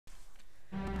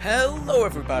Hello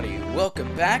everybody,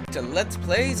 welcome back to Let's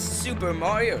Play Super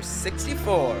Mario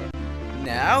 64.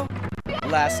 Now,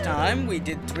 last time we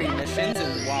did 3 missions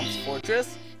in Womp's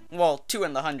Fortress, well, 2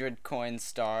 in the 100 coin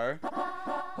star.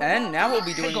 And now we'll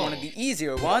be doing one of the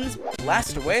easier ones,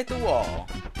 Blast Away at the Wall.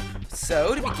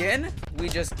 So, to begin, we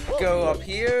just go up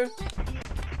here,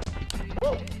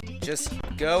 just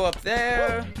go up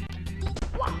there.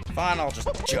 Fine, I'll just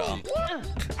jump.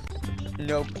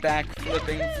 No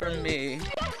backflipping for me.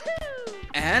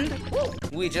 And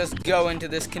we just go into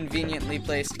this conveniently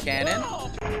placed cannon.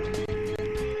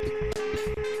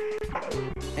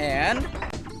 And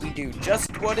we do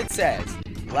just what it says.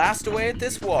 Blast away at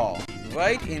this wall,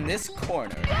 right in this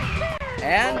corner.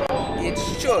 And it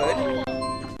should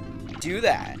do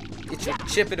that. It should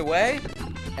chip it away.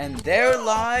 And there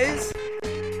lies,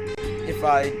 if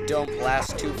I don't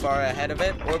blast too far ahead of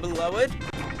it or below it,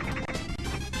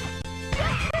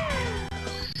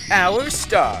 our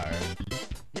star.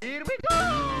 Here we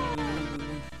go!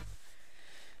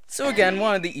 So again,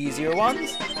 one of the easier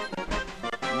ones.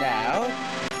 Now.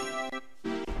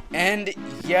 And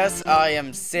yes, I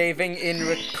am saving in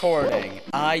recording.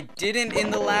 I didn't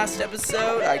in the last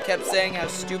episode. I kept saying how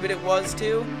stupid it was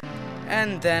to.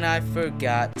 And then I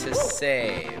forgot to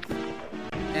save.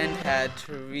 And had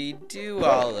to redo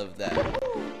all of that.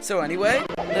 So anyway,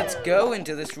 let's go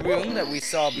into this room that we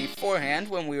saw beforehand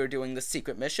when we were doing the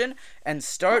secret mission and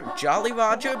start Jolly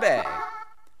Roger Bay.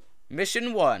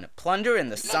 Mission 1, plunder in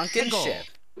the sunken ship.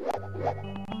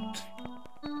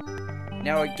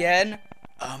 Now again,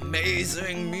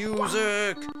 amazing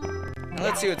music. Now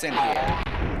let's see what's in here.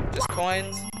 Just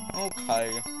coins?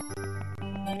 Okay.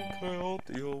 Okay, I'll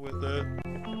deal with it.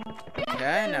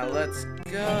 Okay, now let's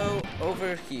go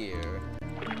over here.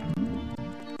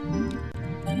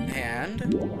 And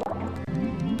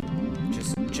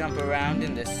just jump around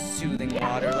in this soothing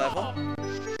water level.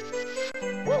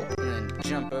 And then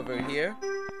jump over here.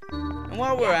 And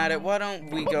while we're at it, why don't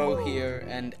we go here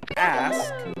and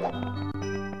ask...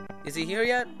 Is he here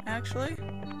yet, actually?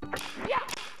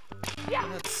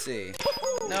 Let's see.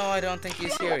 No, I don't think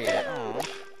he's here yet.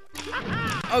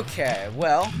 Aw. Okay,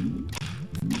 well...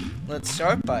 Let's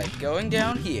start by going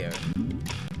down here.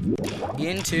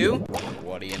 Into,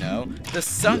 what do you know, the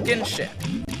sunken ship.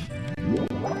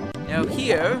 Now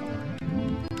here,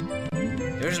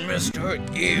 there's Mr.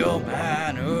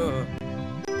 Eelman,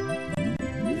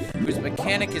 whose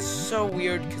mechanic is so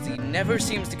weird because he never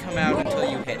seems to come out until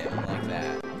you hit him like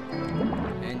that.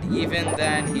 And even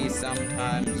then, he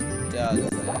sometimes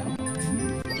doesn't.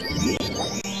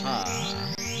 Huh.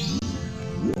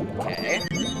 Okay.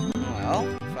 Well,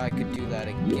 if I could do that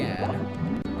again.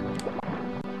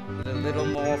 With a little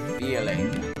more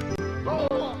feeling.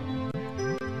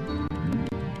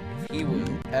 If he will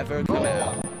ever come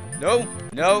out. No,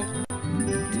 no.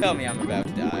 Tell me I'm about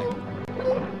to die.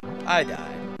 I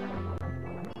died.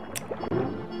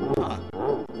 Huh.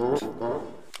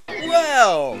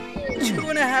 Well,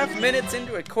 2.5 minutes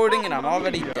into recording and I'm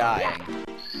already dying.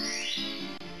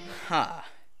 Huh.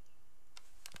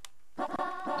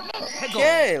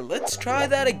 Okay, let's try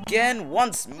that again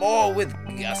once more with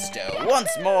gusto, once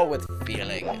more with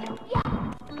feeling.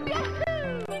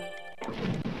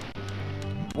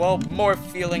 Well, more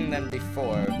feeling than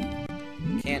before.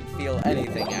 Can't feel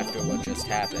anything after what just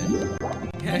happened.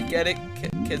 Get it?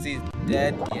 Cause he's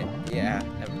dead? Yeah,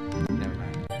 never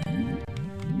mind.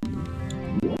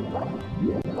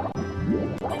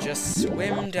 Just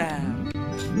swim down.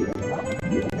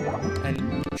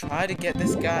 And try to get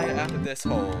this guy out of this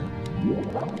hole.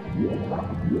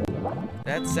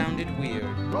 That sounded weird.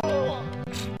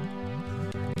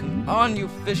 Come on, you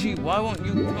fishy, why won't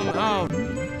you come out?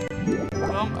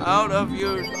 Come out of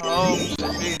your home,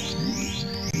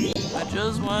 fishy. I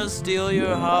just want to steal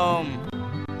your home.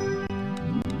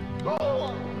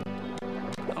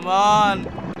 Come on.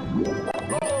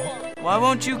 Why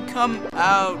won't you come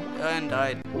out? And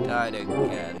I died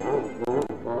again.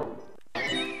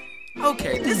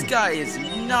 Okay, this guy is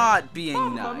not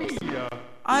being nice.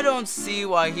 I don't see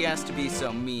why he has to be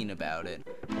so mean about it.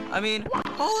 I mean,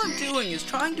 all I'm doing is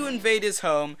trying to invade his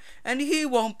home, and he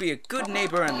won't be a good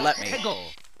neighbor and let me go.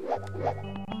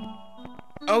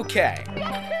 Okay.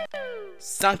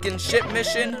 Sunken ship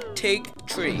mission, take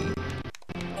tree.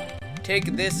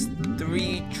 Take this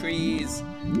 3 trees,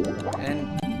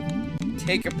 and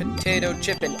take a potato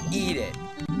chip and eat it.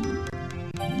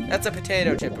 That's a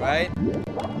potato chip, right?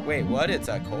 Wait, what? It's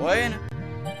a coin?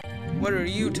 What are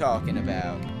you talking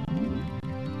about?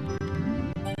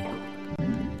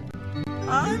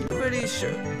 I'm pretty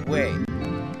sure... Wait.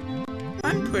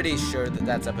 I'm pretty sure that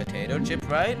that's a potato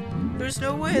chip, right? There's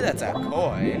no way that's a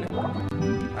coin.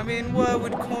 I mean, why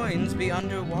would coins be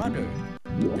underwater?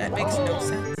 That makes no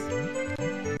sense.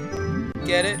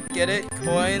 Get it? Get it?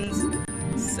 Coins?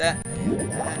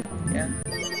 Yeah.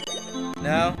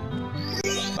 No?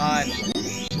 Fine.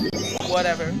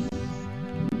 Whatever.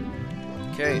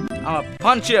 Okay, I'ma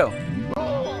punch you!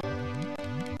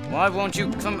 Why won't you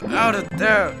come out of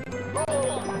there?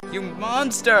 You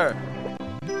monster!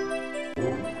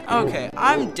 Okay,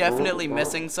 I'm definitely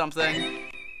missing something.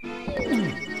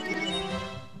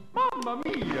 Mamma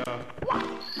mia!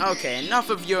 Okay, enough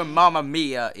of your Mamma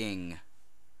Mia-ing.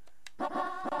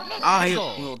 I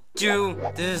will do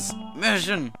this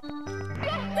mission,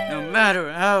 no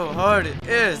matter how hard it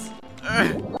is.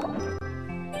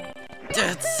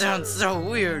 That sounds so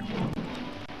weird.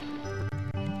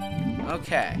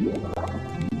 Okay.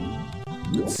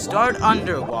 Let's start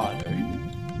underwater.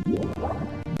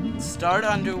 Start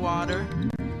underwater,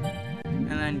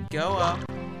 and then go up,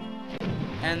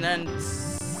 and then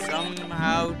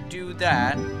somehow do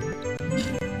that,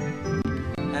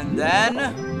 and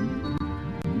then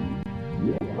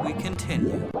we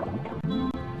continue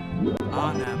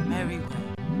on a merry way.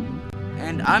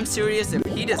 And I'm serious, if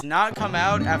he does not come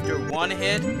out after one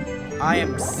hit, I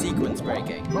am sequence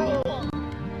breaking.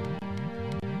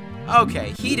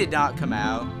 Okay, he did not come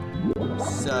out,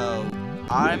 so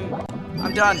I'm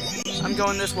done. I'm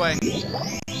going this way.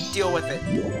 Deal with it.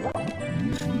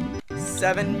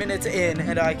 7 minutes in,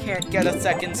 and I can't get a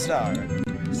second star.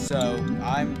 So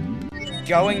I'm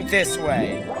going this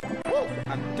way.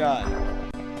 I'm done.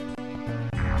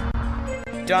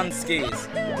 Done skis.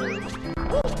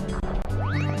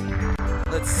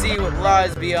 Let's see what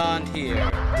lies beyond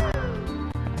here.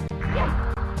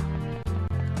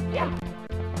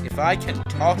 If I can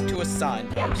talk to a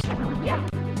signpost.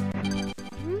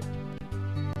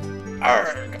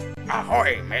 Arg!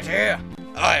 Ahoy, matey!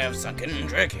 I have sunken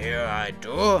trick here, I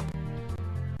do.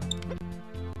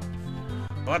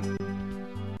 But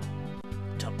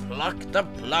to pluck the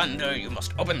plunder, you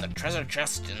must open the treasure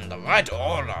chest in the right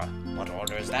order. What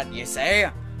order is that, ye say?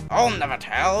 I'll never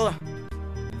tell.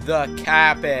 The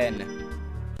cabin.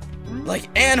 Like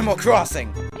Animal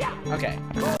Crossing. Okay.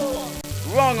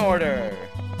 Wrong order.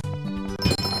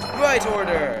 Right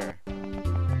order.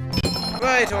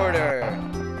 Right order.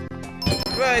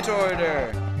 Right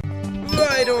order.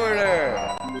 Right order.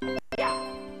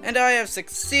 And I have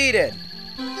succeeded.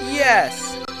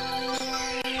 Yes.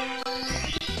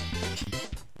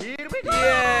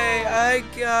 Yay, I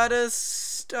got a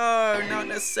star. Not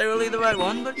necessarily the right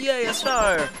one, but yay, a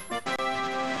star.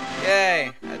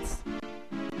 Yay, that's...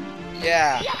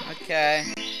 Yeah,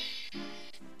 okay.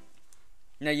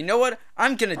 Now, you know what?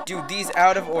 I'm gonna do these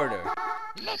out of order.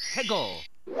 Let's go.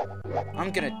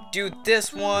 I'm gonna do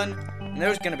this one, and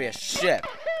there's gonna be a ship.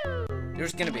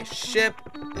 There's gonna be a ship,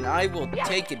 and I will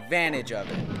take advantage of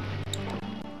it.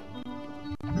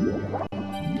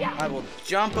 I will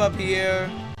jump up here,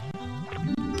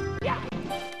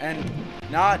 and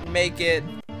not make it,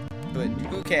 but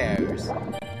who cares?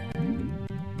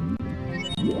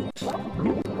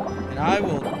 And I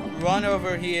will run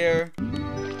over here.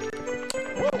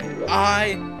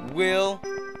 I will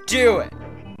do it.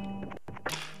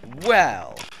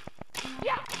 Well.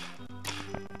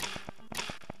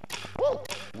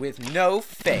 With no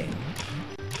fail.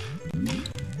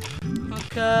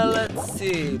 Okay, let's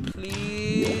see,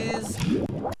 please.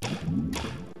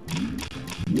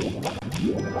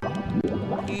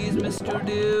 Please, Mr.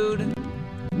 Dude.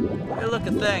 Here, look,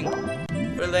 a thing.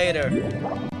 For later.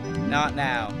 Not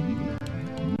now.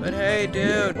 But hey,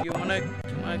 dude, you wanna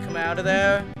come out of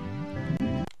there?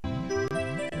 You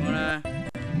wanna...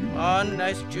 Come on,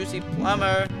 nice juicy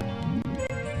plumber.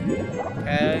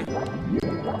 Okay.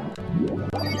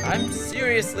 I'm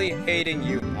seriously hating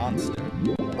you, monster.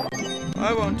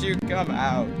 Why won't you come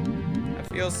out? I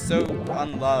feel so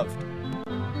unloved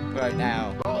right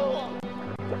now.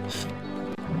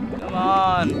 Come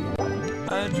on.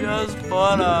 I just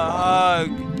want a hug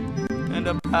and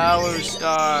a power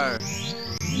star.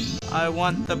 I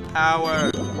want the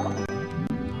power.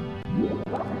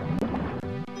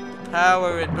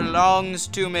 Power, it belongs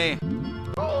to me.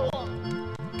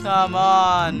 Come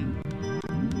on.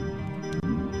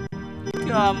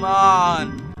 Come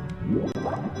on.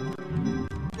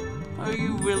 Are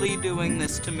you really doing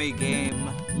this to me, game?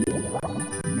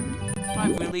 Am I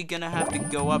really gonna have to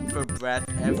go up for breath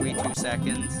every 2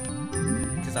 seconds?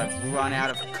 Because I've run out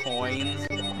of coins?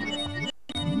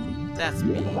 That's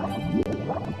mean.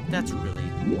 That's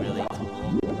really, really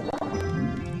cool.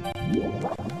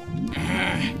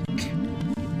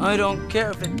 I don't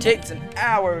care if it takes an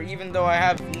hour, even though I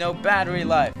have no battery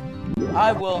life.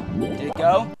 I will. Did it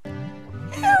go?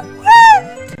 It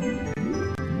went!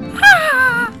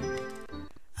 Ah!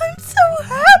 I'm so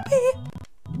happy!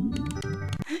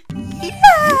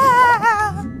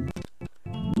 Yeah!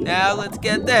 Now let's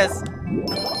get this.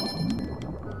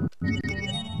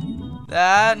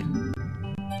 That.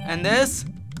 And this.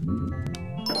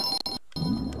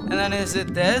 And then is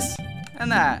it this?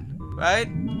 And that. Right?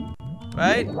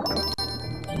 Right?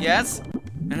 Yes?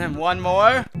 And then one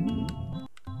more.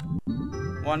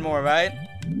 One more, right?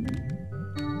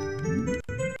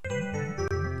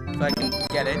 If I can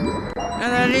get it.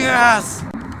 And then yes!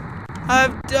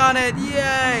 I've done it!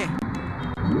 Yay!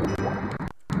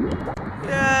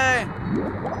 Yay!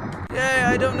 Yay!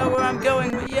 I don't know where I'm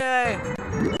going, but yay!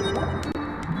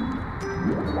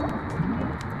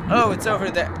 Oh, it's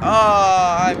over there.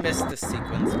 Oh, I missed the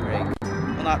sequence break.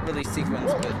 Well, not really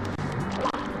sequence, but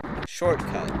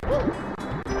shortcut.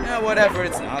 Yeah, whatever,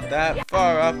 it's not that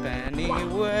far up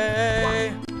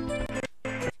anyway.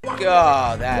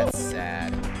 Oh, that's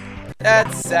sad.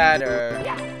 That's sadder.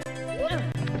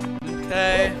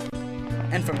 Okay.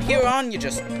 And from here on, you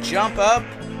just jump up.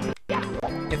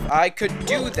 If I could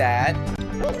do that,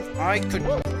 if I could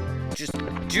just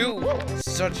do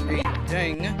such a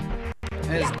thing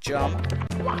as jump.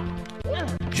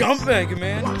 Jump, Mega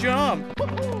Man, jump!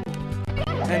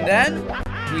 And then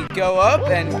we go up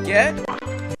and get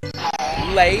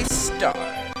Lay Star.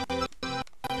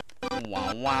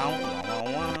 Wow, wow, wow,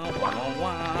 wow, wow,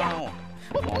 wow.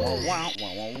 Wow, wow,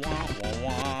 wow, wow, wow,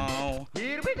 wow.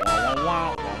 Here we go.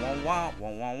 Wow, wow, wow,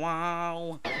 wow, wow,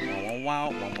 wow. Wow, wow,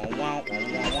 wow, wow,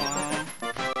 wow, wow.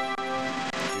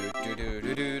 Do do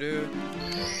do do do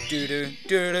do do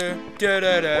do do da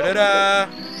da da da.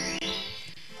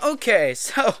 Okay,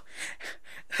 so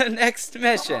the next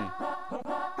mission.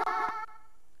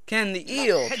 Can the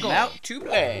eel come out to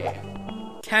play?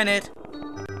 Can it?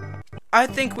 I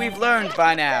think we've learned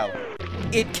by now.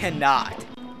 It cannot.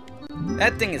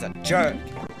 That thing is a jerk.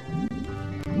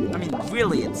 I mean,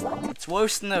 really, it's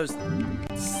worse than those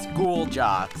school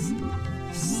jocks.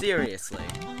 Seriously.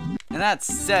 And that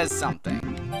says something.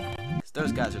 'Cause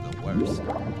those guys are the worst.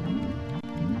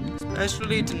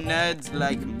 Especially to nerds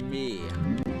like me.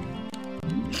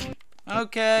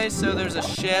 Okay, so there's a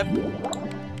ship.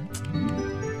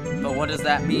 But what does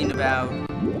that mean about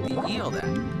the eel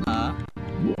then? Huh?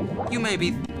 You may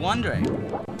be wondering.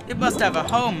 It must have a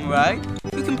home, right?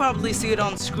 You can probably see it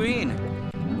on screen.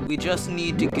 We just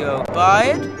need to go by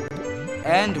it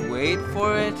and wait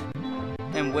for it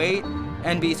and wait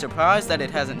and be surprised that it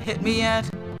hasn't hit me yet.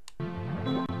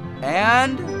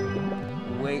 And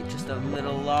wait just a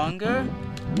little longer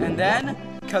and then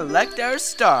collect our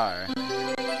star,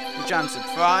 which I'm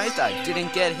surprised I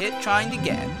didn't get hit trying to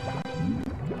get.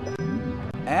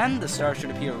 And the star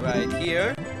should appear right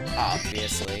here.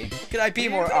 Obviously. Could I be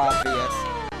more obvious?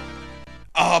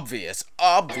 Obvious,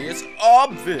 obvious,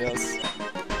 obvious.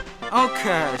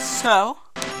 Okay, so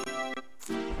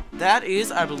that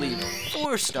is, I believe,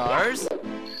 4 stars.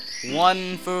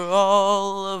 1 for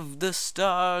all of the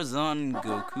stars on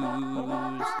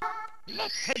Goku's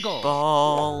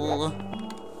ball.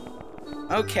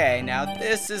 Okay, now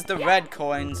this is the red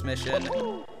coins mission.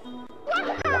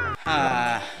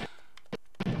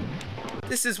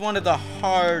 This is one of the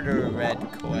harder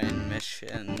red coin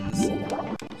missions.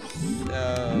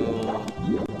 So,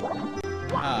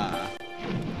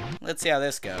 let's see how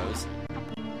this goes.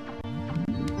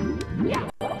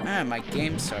 My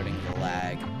game's starting to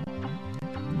lag.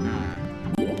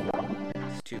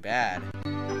 It's too bad.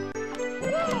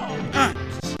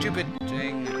 Stupid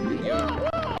thing.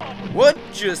 What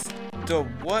just the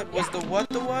what was the what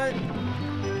the what?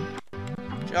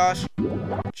 Josh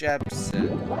Jepson.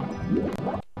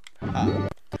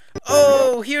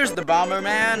 Oh, here's the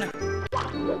Bomberman.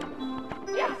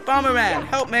 Bomberman,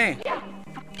 help me.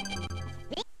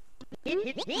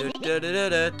 He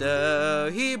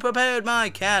prepared my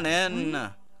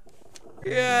cannon.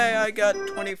 Yay, I got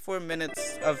 24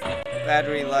 minutes of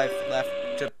battery life left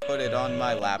to put it on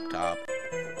my laptop.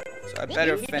 So I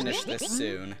better finish this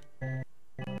soon.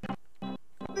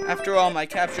 After all, my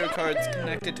capture card's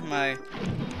connected to my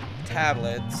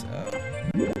tablet, so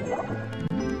if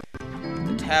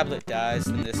the tablet dies,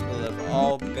 then this will have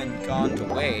all been gone to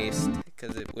waste,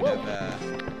 because it would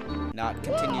have not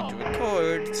continued to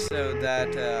record, so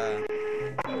that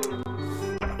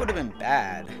would have been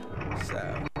bad.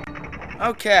 So,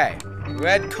 okay,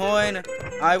 red coin,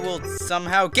 I will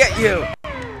somehow get you!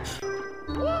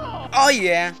 Oh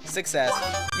yeah, success.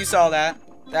 You saw that.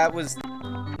 That was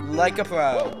like a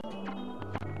pro.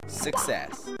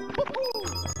 Success.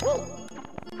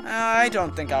 I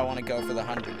don't think I want to go for the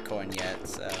 100 coin yet,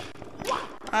 so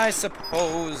I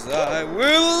suppose I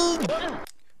will.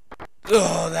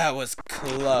 Oh, that was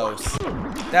close.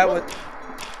 That was...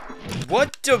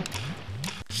 What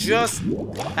just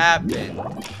happened?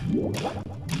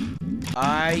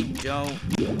 I don't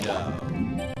know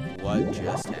what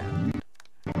just happened.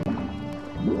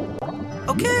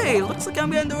 Okay, looks like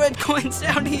I'm getting the red coins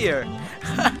down here.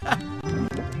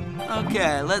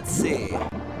 Okay, let's see.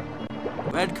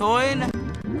 Red coin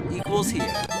equals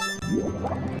here.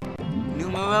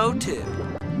 Numero 2.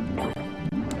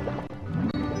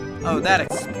 Oh, that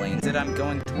explains it. I'm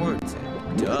going towards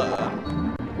it.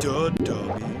 Duh. Duh,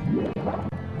 dummy.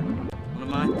 What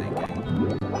am I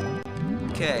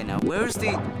thinking? Okay, now where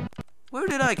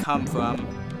did I come from?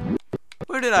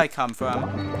 Where did I come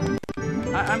from?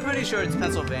 I'm pretty sure it's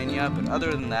Pennsylvania, but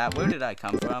other than that, where did I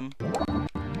come from?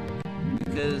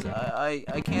 Because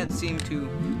I can't seem to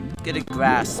get a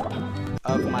grasp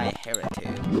of my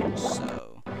heritage,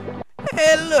 so...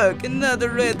 Hey, look! Another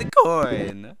red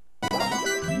coin!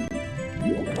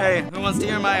 Hey, who wants to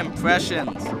hear my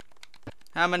impressions?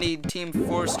 How many Team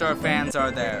 4-star fans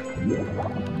are there?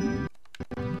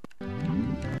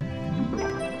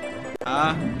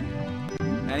 Huh?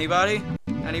 Anybody?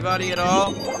 Anybody at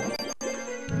all?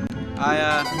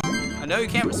 I know you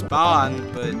can't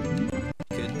respond, but you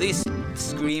could at least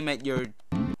scream at your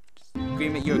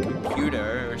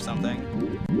computer or something.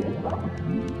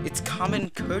 It's common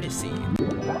courtesy.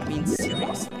 I mean,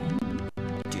 seriously,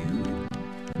 dude.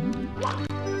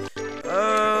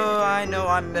 Oh, I know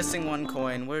I'm missing one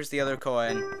coin. Where's the other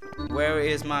coin? Where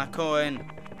is my coin?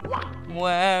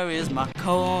 Where is my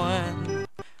coin?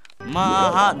 My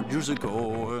hot juicy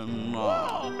coin.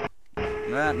 Oh,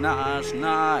 that nice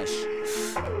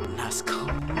coin.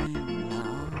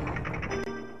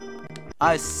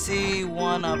 I see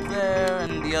one up there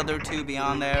and the other two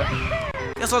beyond there.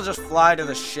 Guess I'll just fly to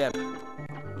the ship.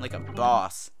 Like a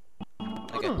boss.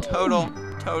 Like a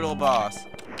total boss.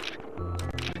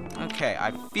 Okay,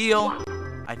 I feel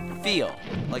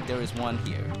like there is one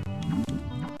here.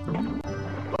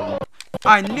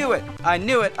 I knew it!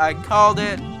 I called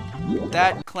it!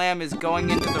 That clam is going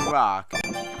into the rock.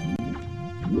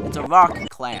 It's a rock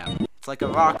clam. It's like a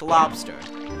rock lobster.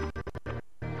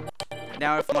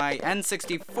 Now, if my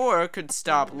N64 could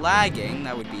stop lagging,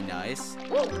 that would be nice.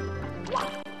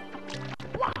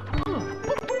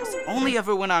 It's only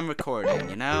ever when I'm recording,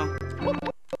 you know?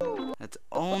 That's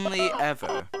only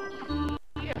ever.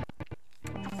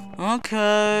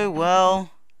 Okay, well,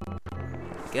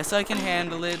 guess I can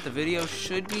handle it. The video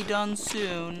should be done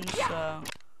soon, so...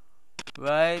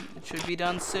 Right? It should be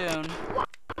done soon.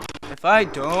 If I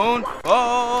don't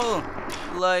fall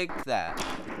like that.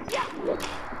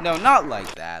 No, not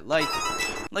like that. Like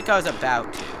I was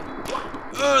about to.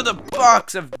 Ugh, the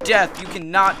box of death. You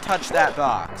cannot touch that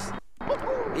box.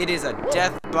 It is a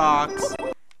death box.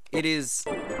 It's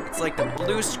like the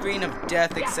blue screen of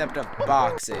death except of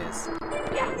boxes.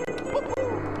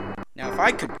 Now, if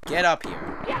I could get up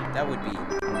here, that would be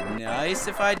nice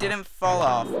if I didn't fall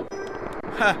off.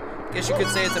 Huh, guess you could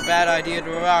say it's a bad idea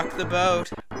to rock the boat.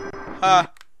 Huh.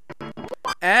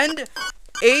 And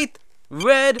 8th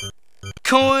red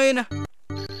coin.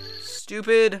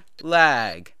 Stupid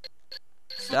lag.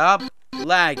 Stop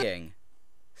lagging.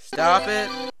 Stop it.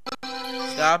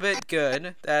 Stop it.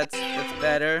 Good. That's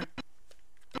better.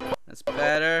 That's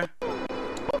better.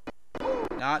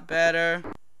 Not better.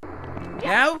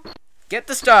 Now, get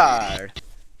the star.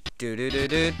 Do do do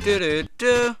do do do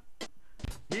do.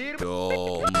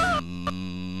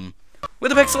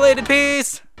 With a pixelated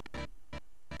piece.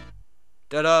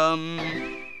 Da-dum.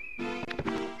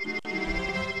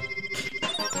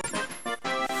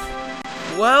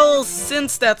 Well,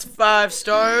 since that's 5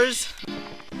 stars,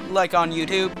 like on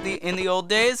YouTube in the old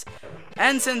days,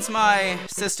 and since my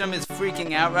system is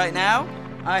freaking out right now,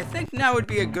 I think now would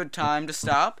be a good time to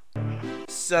stop.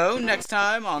 So, next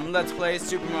time on Let's Play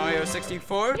Super Mario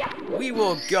 64, we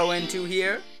will go into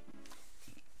here,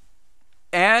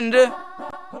 and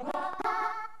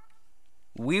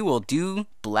we will do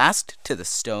Blast to the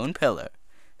Stone Pillar.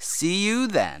 See you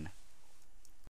then.